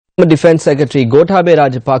Defence Secretary Gotabaya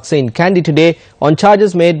Rajapaksa in Kandy today on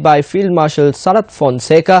charges made by Field Marshal Sarath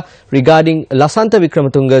Fonseca regarding Lasantha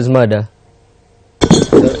Wickremetunge's murder.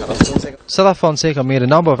 Sarath Fonseca made a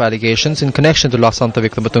number of allegations in connection to Lasantha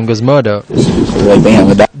Wickremetunge's murder.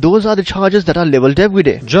 Those are the charges that are levelled every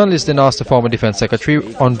day. Journalists then asked the former Defence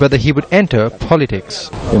Secretary on whether he would enter politics.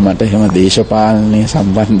 I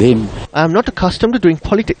am not accustomed to doing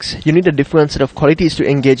politics. You need a different set of qualities to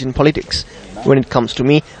engage in politics. When it comes to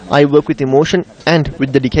me, I work with emotion and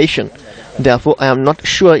with dedication. Therefore, I am not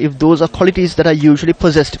sure if those are qualities that are usually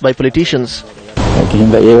possessed by politicians.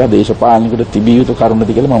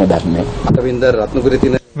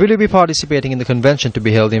 Will you be participating in the convention to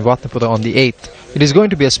be held in Ratnapura on the 8th? It is going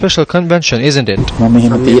to be a special convention, isn't it?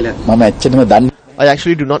 I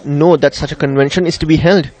actually do not know that such a convention is to be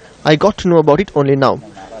held. I got to know about it only now.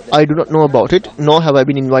 I do not know about it, nor have I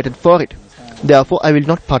been invited for it. Therefore, I will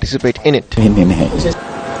not participate in it.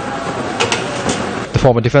 The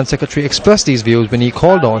former Defence Secretary expressed these views when he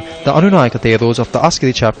called on the Anunayaka Theros of the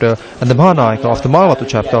Askari chapter and the Mahanayaka of the Maravatu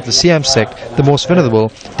chapter of the Siam sect, the most venerable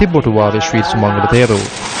Tibbotuwave Sri Sumangala Thero.